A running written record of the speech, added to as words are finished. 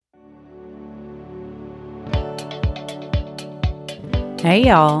Hey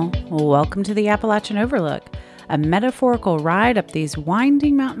y'all, welcome to the Appalachian Overlook, a metaphorical ride up these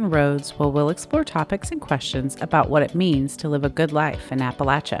winding mountain roads where we'll explore topics and questions about what it means to live a good life in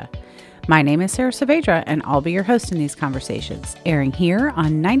Appalachia. My name is Sarah Saavedra, and I'll be your host in these conversations, airing here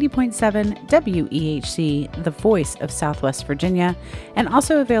on 90.7 WEHC, the voice of Southwest Virginia, and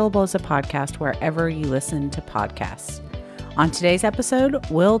also available as a podcast wherever you listen to podcasts. On today's episode,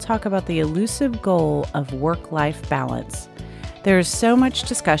 we'll talk about the elusive goal of work-life balance. There's so much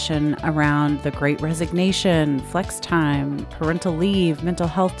discussion around the Great Resignation, flex time, parental leave, mental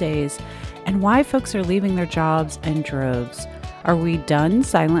health days, and why folks are leaving their jobs in droves. Are we done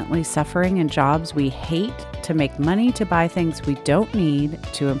silently suffering in jobs we hate to make money to buy things we don't need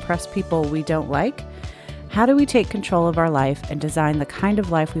to impress people we don't like? How do we take control of our life and design the kind of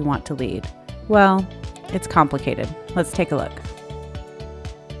life we want to lead? Well, it's complicated. Let's take a look.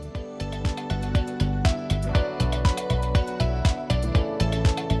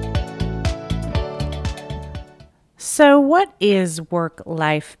 So what is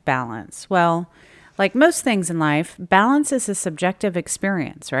work-life balance? Well, like most things in life, balance is a subjective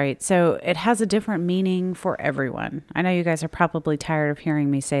experience, right? So it has a different meaning for everyone. I know you guys are probably tired of hearing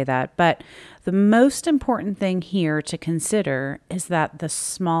me say that, but the most important thing here to consider is that the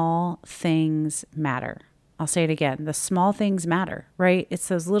small things matter. I'll say it again. The small things matter, right? It's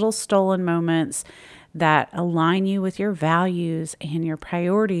those little stolen moments that align you with your values and your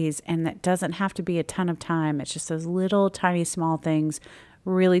priorities, and that doesn't have to be a ton of time. It's just those little tiny small things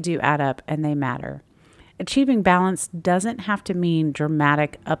really do add up and they matter. Achieving balance doesn't have to mean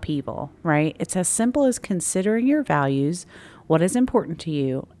dramatic upheaval, right? It's as simple as considering your values, what is important to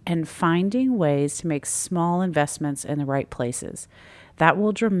you, and finding ways to make small investments in the right places. That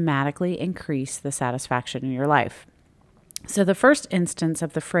will dramatically increase the satisfaction in your life. So the first instance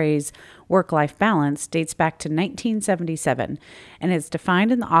of the phrase work-life balance dates back to 1977, and it's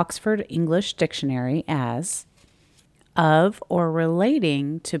defined in the Oxford English Dictionary as of or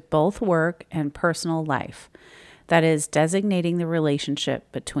relating to both work and personal life. That is, designating the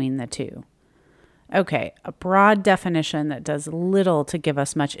relationship between the two. Okay, a broad definition that does little to give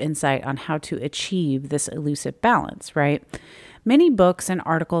us much insight on how to achieve this elusive balance, right? Many books and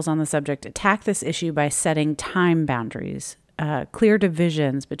articles on the subject attack this issue by setting time boundaries, clear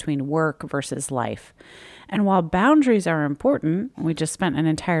divisions between work versus life. And while boundaries are important, we just spent an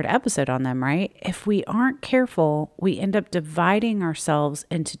entire episode on them, right? If we aren't careful, we end up dividing ourselves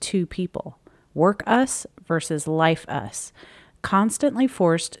into two people, work us versus life us, constantly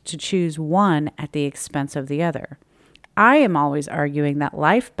forced to choose one at the expense of the other. I am always arguing that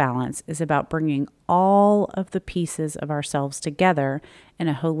life balance is about bringing all of the pieces of ourselves together in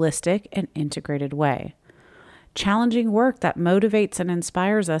a holistic and integrated way. Challenging work that motivates and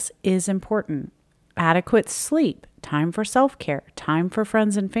inspires us is important. Adequate sleep, time for self-care, time for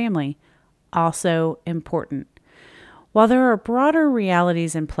friends and family, also important. While there are broader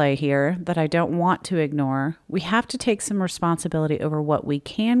realities in play here that I don't want to ignore, we have to take some responsibility over what we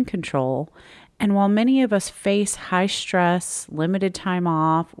can control. And while many of us face high stress, limited time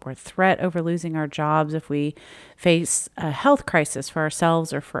off, or threat over losing our jobs if we face a health crisis for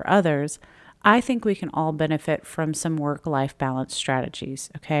ourselves or for others, I think we can all benefit from some work-life balance strategies,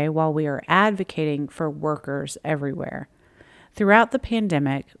 okay, while we are advocating for workers everywhere. Throughout the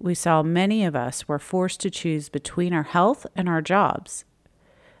pandemic, we saw many of us were forced to choose between our health and our jobs.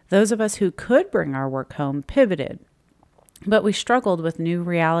 Those of us who could bring our work home pivoted, but we struggled with new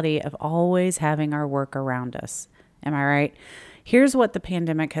reality of always having our work around us. Am I right? Here's what the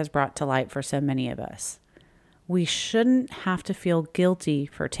pandemic has brought to light for so many of us. We shouldn't have to feel guilty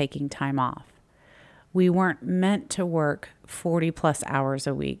for taking time off. We weren't meant to work 40 plus hours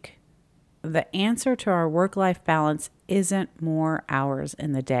a week. The answer to our work-life balance isn't more hours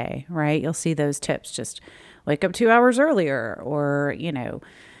in the day, right? You'll see those tips. Just wake up 2 hours earlier, or,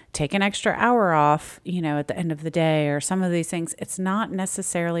 take an extra hour off, at the end of the day, or some of these things. It's not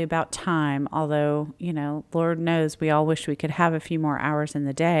necessarily about time, although, Lord knows we all wish we could have a few more hours in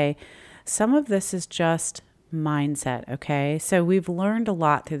the day. Some of this is just mindset, okay? So we've learned a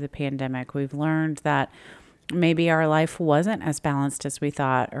lot through the pandemic. We've learned that maybe our life wasn't as balanced as we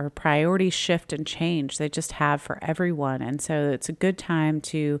thought, or priorities shift and change. They just have for everyone. And so it's a good time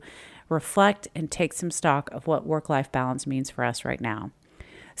to reflect and take some stock of what work-life balance means for us right now.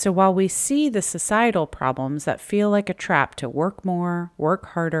 So while we see the societal problems that feel like a trap to work more, work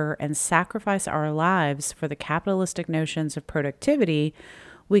harder, and sacrifice our lives for the capitalistic notions of productivity,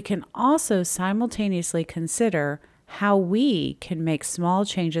 we can also simultaneously consider how we can make small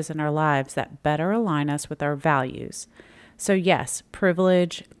changes in our lives that better align us with our values. So yes,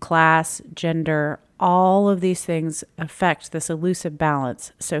 privilege, class, gender, all of these things affect this elusive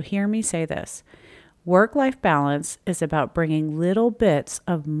balance. So hear me say this. Work-life balance is about bringing little bits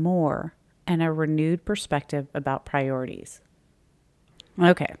of more and a renewed perspective about priorities.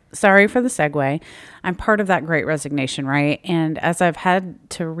 Okay, sorry for the segue. I'm part of that great resignation, right? And as I've had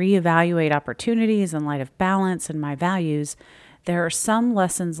to reevaluate opportunities in light of balance and my values, there are some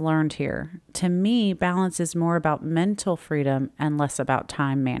lessons learned here. To me, balance is more about mental freedom and less about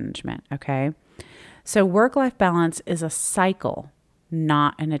time management, okay? So work-life balance is a cycle,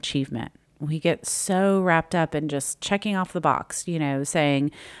 not an achievement. We get so wrapped up in just checking off the box,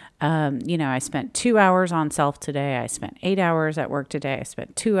 saying, I spent 2 hours on self today. I spent 8 hours at work today. I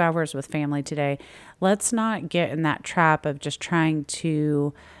spent 2 hours with family today. Let's not get in that trap of just trying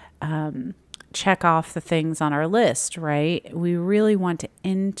to check off the things on our list, right? We really want to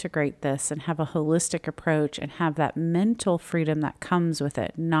integrate this and have a holistic approach and have that mental freedom that comes with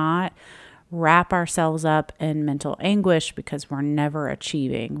it, not wrap ourselves up in mental anguish because we're never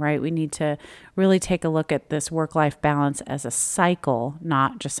achieving, right? We need to really take a look at this work-life balance as a cycle,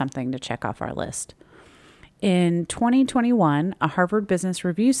 not just something to check off our list. In 2021, a Harvard Business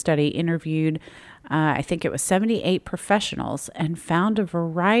Review study interviewed, I think it was 78 professionals, and found a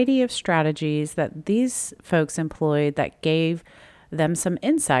variety of strategies that these folks employed that gave them some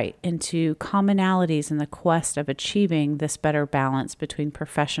insight into commonalities in the quest of achieving this better balance between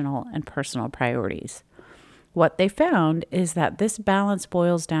professional and personal priorities. What they found is that this balance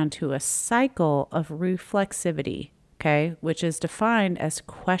boils down to a cycle of reflexivity, okay, which is defined as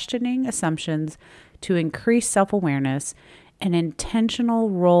questioning assumptions to increase self-awareness and intentional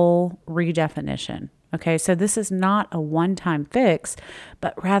role redefinition. Okay, so this is not a one-time fix,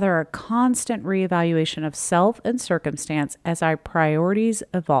 but rather a constant reevaluation of self and circumstance as our priorities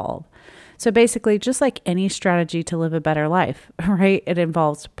evolve. So basically, just like any strategy to live a better life, right? It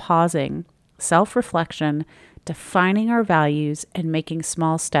involves pausing, self-reflection, defining our values, and making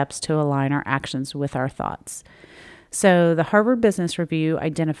small steps to align our actions with our thoughts. So the Harvard Business Review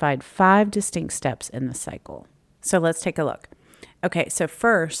identified 5 distinct steps in the cycle. So let's take a look. Okay, so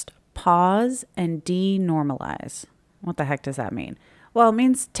first, pause and denormalize. What the heck does that mean? Well, it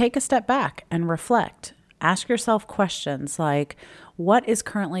means take a step back and reflect. Ask yourself questions like, what is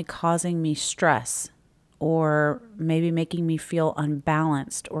currently causing me stress? Or maybe making me feel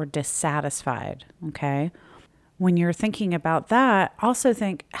unbalanced or dissatisfied, okay? When you're thinking about that, also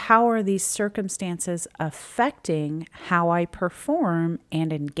think, how are these circumstances affecting how I perform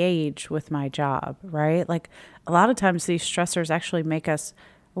and engage with my job, right? Like a lot of times these stressors actually make us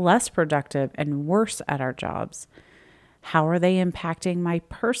less productive and worse at our jobs. How are they impacting my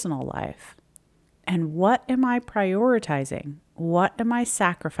personal life? And what am I prioritizing? What am I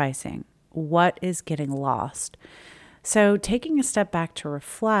sacrificing? What is getting lost? So taking a step back to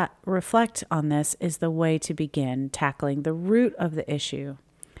reflect on this is the way to begin tackling the root of the issue.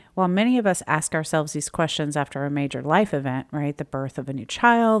 While many of us ask ourselves these questions after a major life event, right? The birth of a new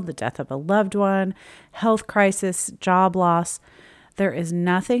child, the death of a loved one, health crisis, job loss, there is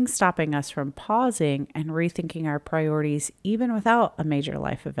nothing stopping us from pausing and rethinking our priorities even without a major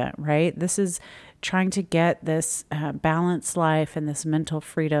life event, right? This is trying to get this balanced life and this mental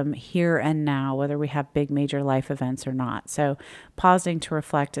freedom here and now, whether we have big major life events or not. So pausing to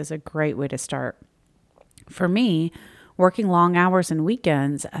reflect is a great way to start. For me, working long hours and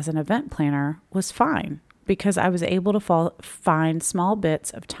weekends as an event planner was fine because I was able to find small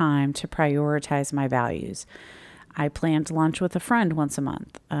bits of time to prioritize my values. I planned lunch with a friend once a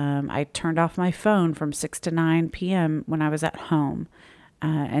month. I turned off my phone from 6 to 9 p.m. when I was at home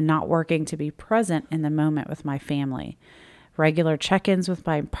and not working to be present in the moment with my family. Regular check-ins with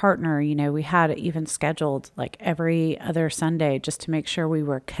my partner, we had even scheduled like every other Sunday just to make sure we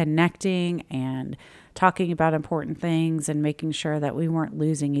were connecting and talking about important things and making sure that we weren't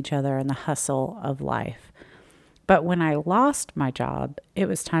losing each other in the hustle of life. But when I lost my job, it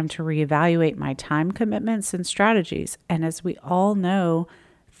was time to reevaluate my time commitments and strategies. And as we all know,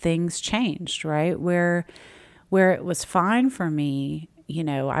 things changed, right? Where it was fine for me,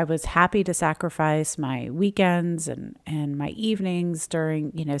 I was happy to sacrifice my weekends and my evenings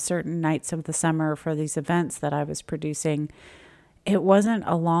during, certain nights of the summer for these events that I was producing. It wasn't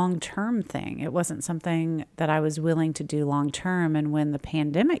a long-term thing. It wasn't something that I was willing to do long-term. And when the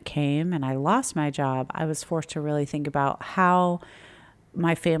pandemic came and I lost my job, I was forced to really think about how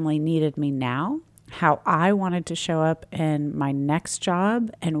my family needed me now, how I wanted to show up in my next job,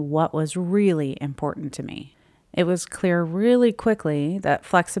 and what was really important to me. It was clear really quickly that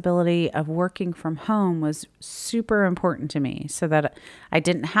flexibility of working from home was super important to me so that I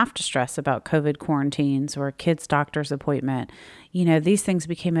didn't have to stress about COVID quarantines or a kid's doctor's appointment. These things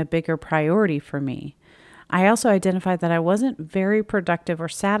became a bigger priority for me. I also identified that I wasn't very productive or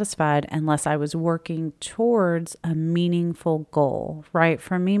satisfied unless I was working towards a meaningful goal, right?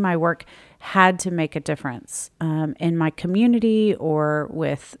 For me, my work had to make a difference in my community or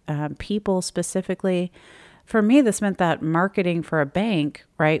with people specifically. For me, this meant that marketing for a bank,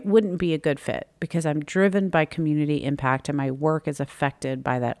 right, wouldn't be a good fit because I'm driven by community impact and my work is affected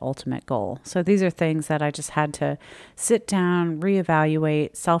by that ultimate goal. So these are things that I just had to sit down,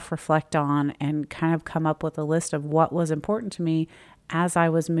 reevaluate, self-reflect on, and kind of come up with a list of what was important to me as I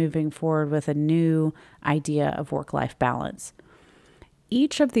was moving forward with a new idea of work-life balance.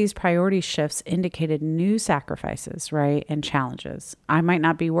 Each of these priority shifts indicated new sacrifices, right, and challenges. I might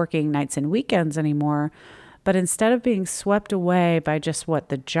not be working nights and weekends anymore, but instead of being swept away by just what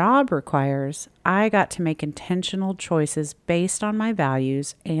the job requires, I got to make intentional choices based on my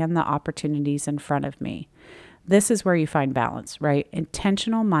values and the opportunities in front of me. This is where you find balance, right?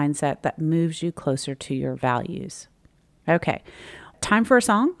 Intentional mindset that moves you closer to your values. Okay, time for a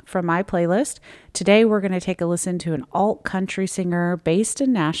song from my playlist. Today, we're going to take a listen to an alt country singer based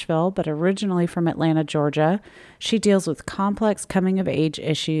in Nashville, but originally from Atlanta, Georgia. She deals with complex coming of age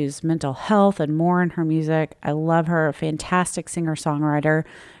issues, mental health, and more in her music. I love her, a fantastic singer-songwriter.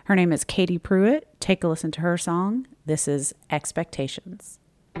 Her name is Katie Pruitt. Take a listen to her song. This is Expectations.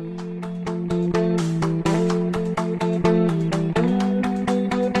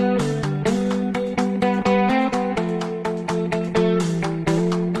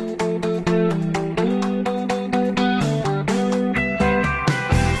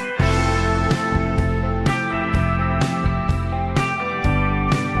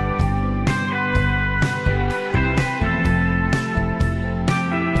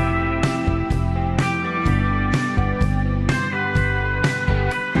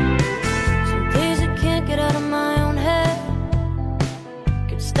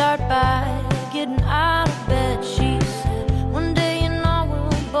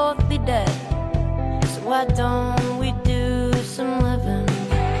 Why don't we do some living?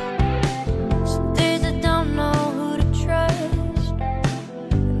 Some days I don't know who to trust.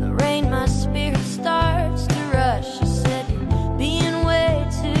 In the rain my spirit starts to rush. She said you're being way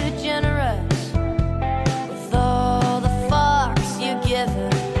too generous with all the fucks you're giving.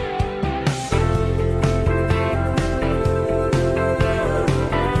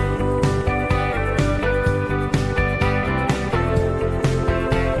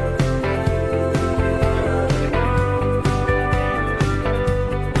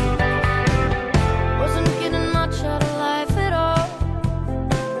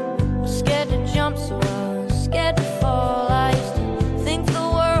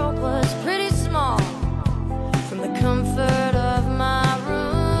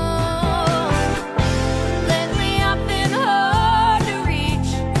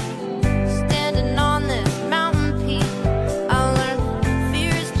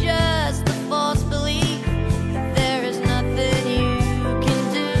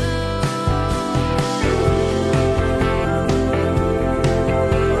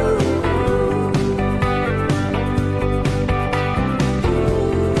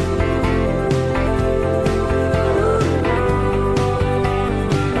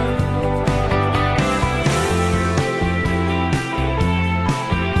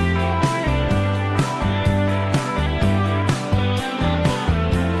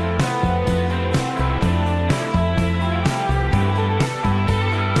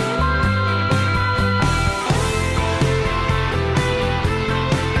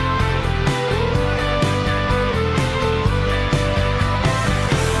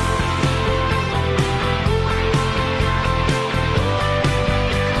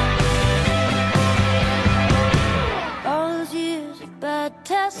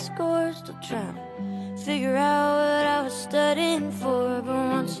 Figure out what I was studying for. But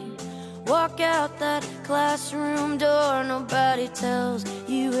once you walk out that classroom door, nobody tells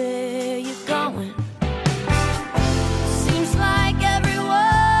you where you're going. Seems like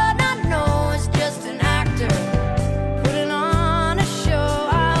everyone I know is just an actor putting on a show.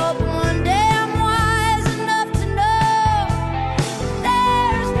 I hope one day I'm wise enough to know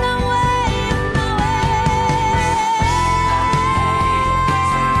there's no way, no way.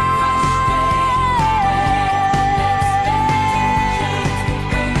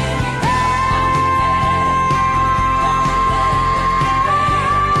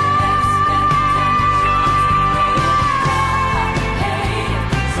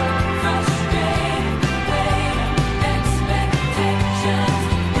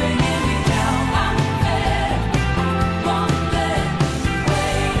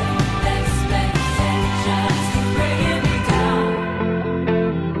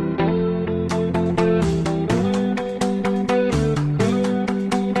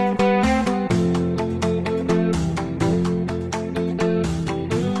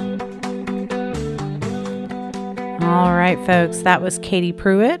 folks, that was Katie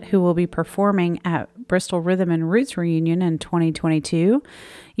Pruitt, who will be performing at Bristol Rhythm and Roots Reunion in 2022.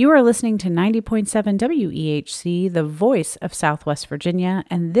 You are listening to 90.7 WEHC, the voice of Southwest Virginia,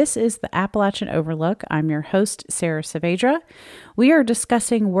 and this is the Appalachian Overlook. I'm your host, Sarah Saavedra. We are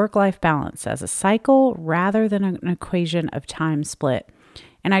discussing work-life balance as a cycle rather than an equation of time split.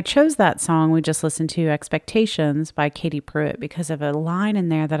 And I chose that song we just listened to, Expectations by Katie Pruitt, because of a line in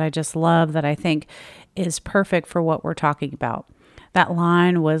there that I just love that I think is perfect for what we're talking about. That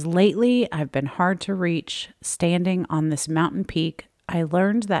line was, "Lately, I've been hard to reach. Standing on this mountain peak, I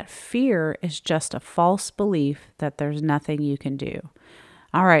learned that fear is just a false belief that there's nothing you can do."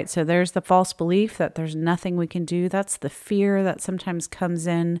 All right, so there's the false belief that there's nothing we can do. That's the fear that sometimes comes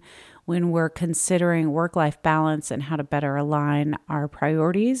in when we're considering work-life balance and how to better align our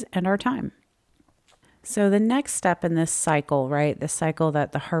priorities and our time. So the next step in this cycle, right, the cycle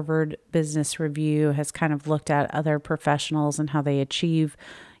that the Harvard Business Review has kind of looked at other professionals and how they achieve,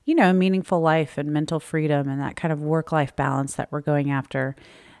 a meaningful life and mental freedom and that kind of work-life balance that we're going after.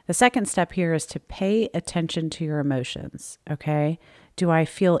 The second step here is to pay attention to your emotions, okay? Do I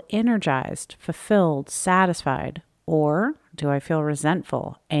feel energized, fulfilled, satisfied, or do I feel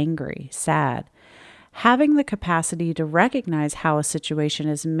resentful, angry, sad? Having the capacity to recognize how a situation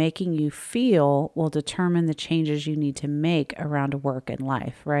is making you feel will determine the changes you need to make around work and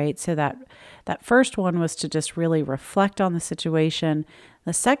life, right? So that first one was to just really reflect on the situation.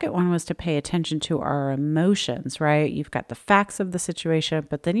 The second one was to pay attention to our emotions, right? You've got the facts of the situation,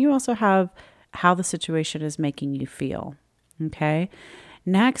 but then you also have how the situation is making you feel, okay?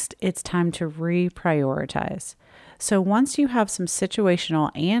 Next, it's time to reprioritize. So once you have some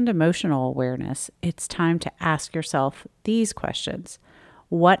situational and emotional awareness, it's time to ask yourself these questions.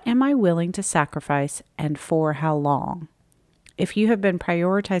 What am I willing to sacrifice and for how long? If you have been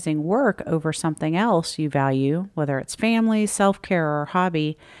prioritizing work over something else you value, whether it's family, self-care, or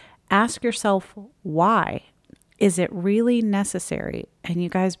hobby, ask yourself why. Is it really necessary? And you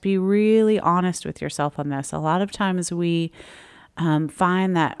guys, be really honest with yourself on this. A lot of times we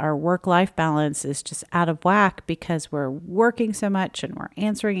find that our work-life balance is just out of whack because we're working so much and we're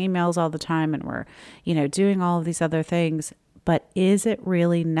answering emails all the time and we're, doing all of these other things. But is it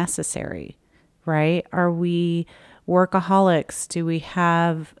really necessary, right? Are we workaholics? Do we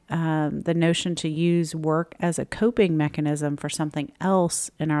have the notion to use work as a coping mechanism for something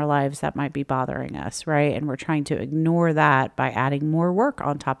else in our lives that might be bothering us, right? And we're trying to ignore that by adding more work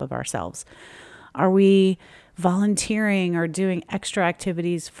on top of ourselves. Are we volunteering or doing extra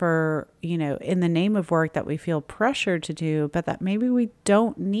activities for, in the name of work that we feel pressured to do, but that maybe we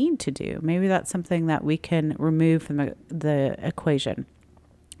don't need to do? Maybe that's something that we can remove from the equation.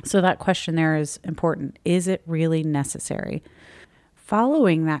 So that question there is important. Is it really necessary?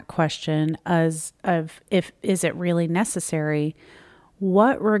 Following that question is it really necessary,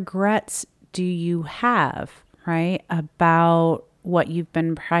 what regrets do you have, right, about what you've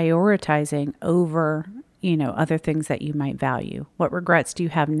been prioritizing over other things that you might value? What regrets do you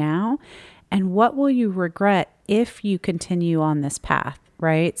have now? And what will you regret if you continue on this path,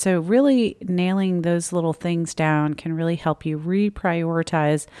 right? So really nailing those little things down can really help you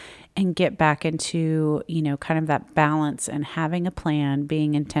reprioritize and get back into, kind of that balance and having a plan,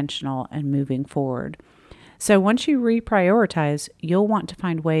 being intentional and moving forward. So once you reprioritize, you'll want to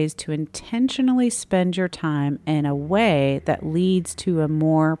find ways to intentionally spend your time in a way that leads to a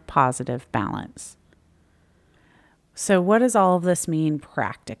more positive balance. So what does all of this mean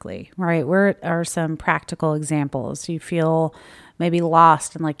practically, right? Where are some practical examples? You feel maybe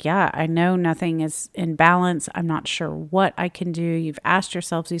lost and I know nothing is in balance. I'm not sure what I can do. You've asked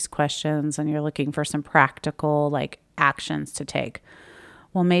yourself these questions and you're looking for some practical actions to take.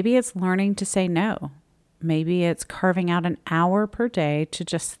 Well, maybe it's learning to say no. Maybe it's carving out an hour per day to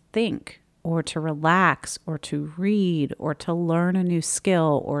just think or to relax or to read or to learn a new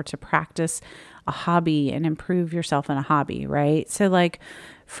skill or to practice a hobby and improve yourself in a hobby, right? So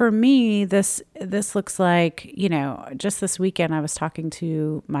for me, this looks like, just this weekend I was talking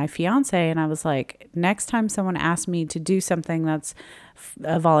to my fiance and I was like, next time someone asks me to do something that's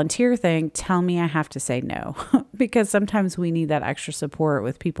a volunteer thing, tell me I have to say no. Because sometimes we need that extra support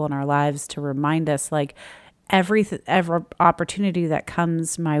with people in our lives to remind us every opportunity that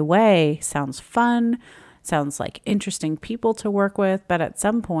comes my way sounds fun, sounds like interesting people to work with, but at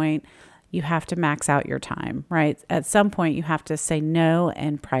some point you have to max out your time, right? At some point you have to say no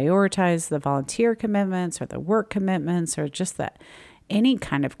and prioritize the volunteer commitments or the work commitments or just that any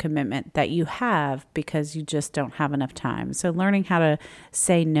kind of commitment that you have because you just don't have enough time. So learning how to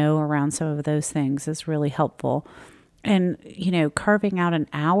say no around some of those things is really helpful. And, carving out an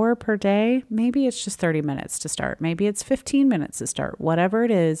hour per day, maybe it's just 30 minutes to start. Maybe it's 15 minutes to start. Whatever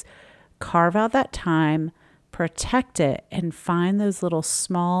it is, carve out that time, protect it, and find those little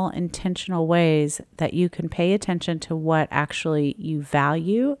small intentional ways that you can pay attention to what actually you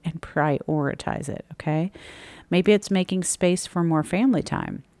value and prioritize it, okay? Maybe it's making space for more family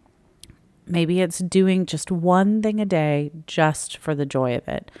time. Maybe it's doing just one thing a day just for the joy of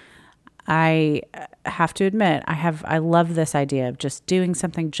it. I have to admit, I love this idea of just doing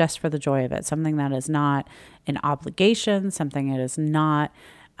something just for the joy of it, something that is not an obligation, something that is not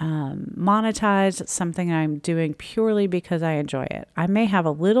monetized, something I'm doing purely because I enjoy it. I may have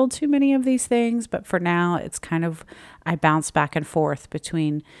a little too many of these things, but for now, it's kind of, I bounce back and forth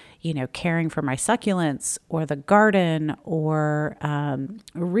between, caring for my succulents or the garden or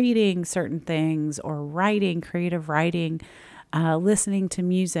reading certain things or writing, creative writing, listening to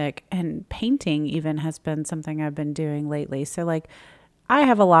music, and painting even has been something I've been doing lately. So I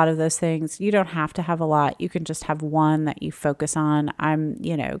have a lot of those things. You don't have to have a lot. You can just have one that you focus on. I'm,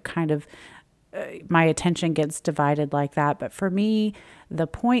 my attention gets divided like that. But for me, the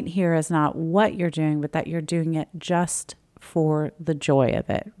point here is not what you're doing, but that you're doing it just for the joy of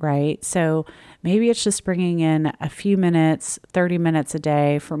it, right? So maybe it's just bringing in a few minutes, 30 minutes a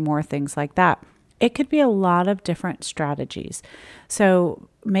day for more things like that. It could be a lot of different strategies. So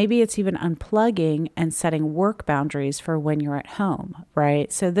maybe it's even unplugging and setting work boundaries for when you're at home,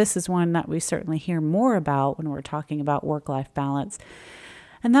 right? So this is one that we certainly hear more about when we're talking about work-life balance.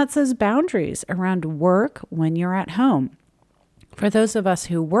 And that's those boundaries around work when you're at home. For those of us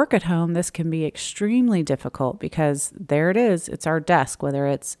who work at home, this can be extremely difficult because there it is. It's our desk, whether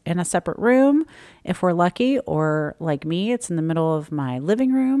it's in a separate room, if we're lucky, or like me, it's in the middle of my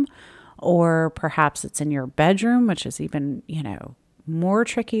living room, or perhaps it's in your bedroom, which is even, more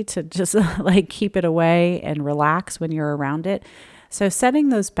tricky to just keep it away and relax when you're around it. So setting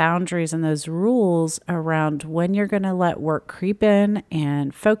those boundaries and those rules around when you're going to let work creep in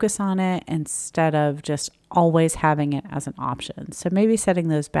and focus on it instead of just always having it as an option. So maybe setting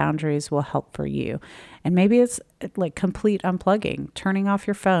those boundaries will help for you. And maybe it's complete unplugging, turning off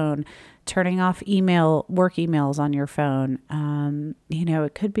your phone, turning off work emails on your phone.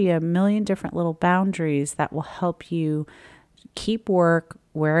 It could be a million different little boundaries that will help you keep work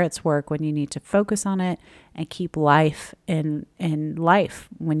where it's work when you need to focus on it, and keep life in life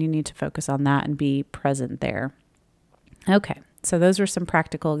when you need to focus on that and be present there. Okay, so those are some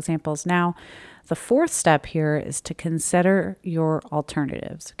practical examples. Now, the fourth step here is to consider your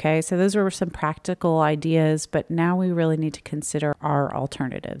alternatives. Okay, so those are some practical ideas, but now we really need to consider our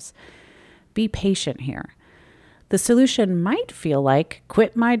alternatives. Be patient here. The solution might feel like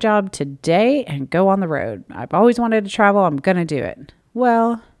quit my job today and go on the road. I've always wanted to travel. I'm going to do it.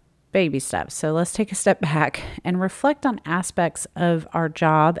 Well, baby steps. So let's take a step back and reflect on aspects of our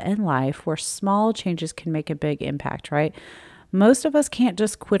job and life where small changes can make a big impact, right? Most of us can't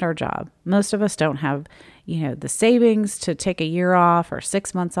just quit our job. Most of us don't have, the savings to take a year off or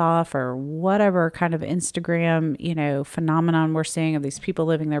 6 months off or whatever kind of Instagram, phenomenon we're seeing of these people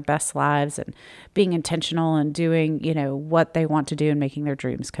living their best lives and being intentional and doing, what they want to do and making their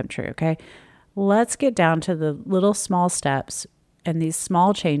dreams come true. Okay. Let's get down to the little small steps and these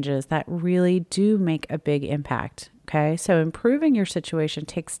small changes that really do make a big impact. Okay, so improving your situation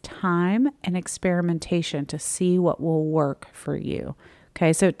takes time and experimentation to see what will work for you.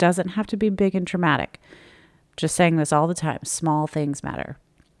 Okay, so it doesn't have to be big and dramatic. Just saying this all the time, small things matter.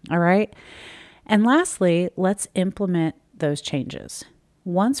 All right, and lastly, let's implement those changes.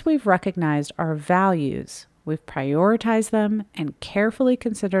 Once we've recognized our values, we've prioritized them and carefully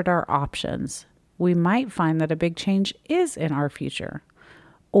considered our options, we might find that a big change is in our future.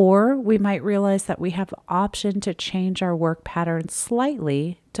 Or we might realize that we have the option to change our work pattern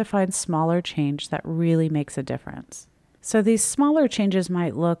slightly to find smaller change that really makes a difference. So these smaller changes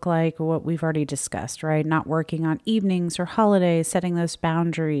might look like what we've already discussed, right? Not working on evenings or holidays, setting those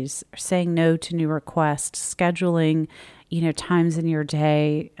boundaries, saying no to new requests, scheduling, times in your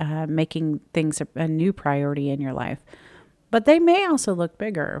day, making things a new priority in your life. But they may also look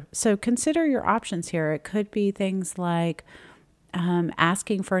bigger. So consider your options here. It could be things like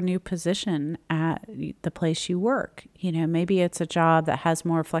asking for a new position at the place you work. Maybe it's a job that has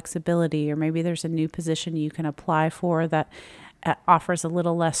more flexibility, or maybe there's a new position you can apply for that offers a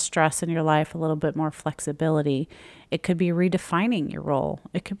little less stress in your life, a little bit more flexibility. It could be redefining your role.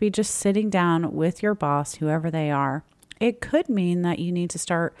 It could be just sitting down with your boss, whoever they are. It could mean that you need to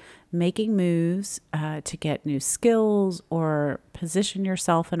start making moves to get new skills or position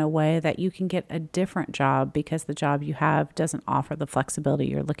yourself in a way that you can get a different job because the job you have doesn't offer the flexibility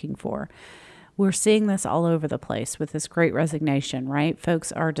you're looking for. We're seeing this all over the place with this great resignation, right?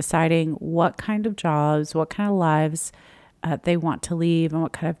 Folks are deciding what kind of jobs, what kind of lives they want to leave, and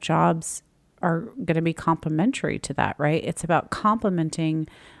what kind of jobs are going to be complementary to that, right? It's about complementing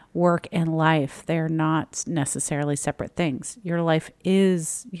work and life. They're not necessarily separate things. Your work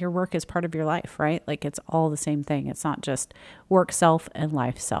is part of your life, right? Like it's all the same thing. It's not just work self and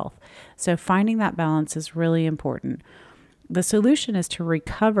life self. So finding that balance is really important. The solution is to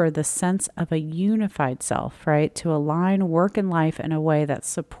recover the sense of a unified self, right? To align work and life in a way that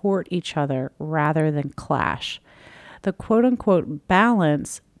support each other rather than clash. The quote unquote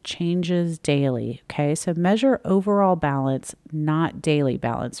balance changes daily. Okay. So measure overall balance, not daily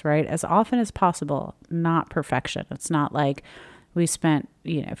balance, right? As often as possible, not perfection. It's not like we spent,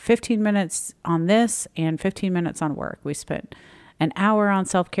 15 minutes on this and 15 minutes on work. We spent an hour on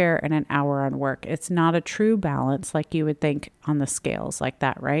self-care and an hour on work. It's not a true balance like you would think on the scales like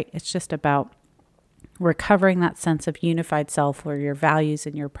that, right? It's just about recovering that sense of unified self where your values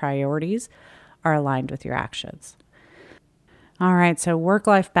and your priorities are aligned with your actions. All right, so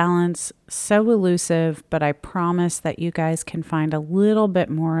work-life balance, so elusive, but I promise that you guys can find a little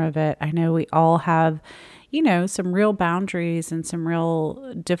bit more of it. I know we all have, some real boundaries and some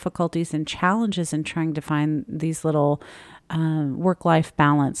real difficulties and challenges in trying to find these little work-life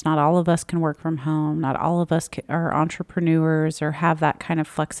balance. Not all of us can work from home. Not all of us are entrepreneurs or have that kind of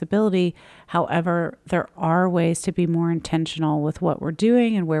flexibility. However, there are ways to be more intentional with what we're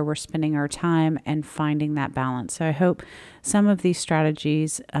doing and where we're spending our time and finding that balance. So I hope some of these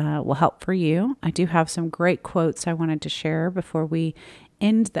strategies will help for you. I do have some great quotes I wanted to share before we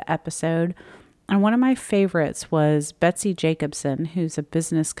end the episode. And one of my favorites was Betsy Jacobson, who's a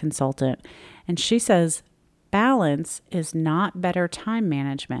business consultant. And she says, balance is not better time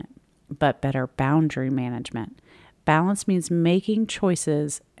management, but better boundary management. Balance means making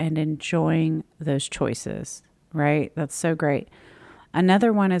choices and enjoying those choices, right? That's so great.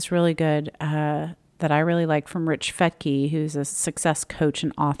 Another one is really good that I really like from Rich Fettke, who's a success coach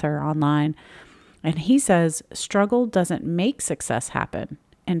and author online. And he says, struggle doesn't make success happen.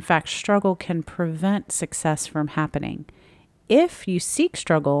 In fact, struggle can prevent success from happening. If you seek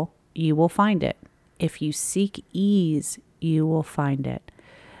struggle, you will find it. If you seek ease, you will find it.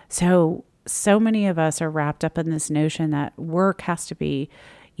 So many of us are wrapped up in this notion that work has to be,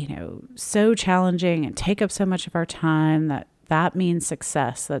 so challenging and take up so much of our time that means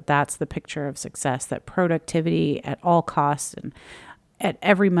success, that's the picture of success, that productivity at all costs and at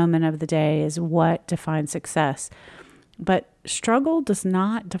every moment of the day is what defines success. But struggle does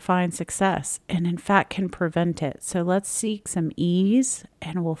not define success and in fact can prevent it. So let's seek some ease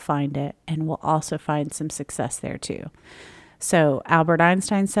and we'll find it, and we'll also find some success there too. So Albert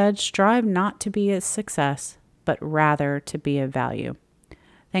Einstein said, strive not to be a success, but rather to be of value.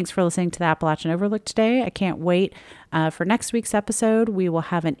 Thanks for listening to the Appalachian Overlook today. I can't wait for next week's episode. We will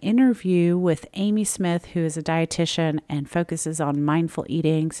have an interview with Amy Smith, who is a dietitian and focuses on mindful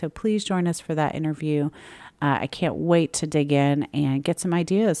eating. So please join us for that interview. I can't wait to dig in and get some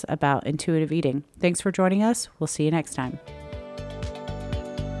ideas about intuitive eating. Thanks for joining us. We'll see you next time.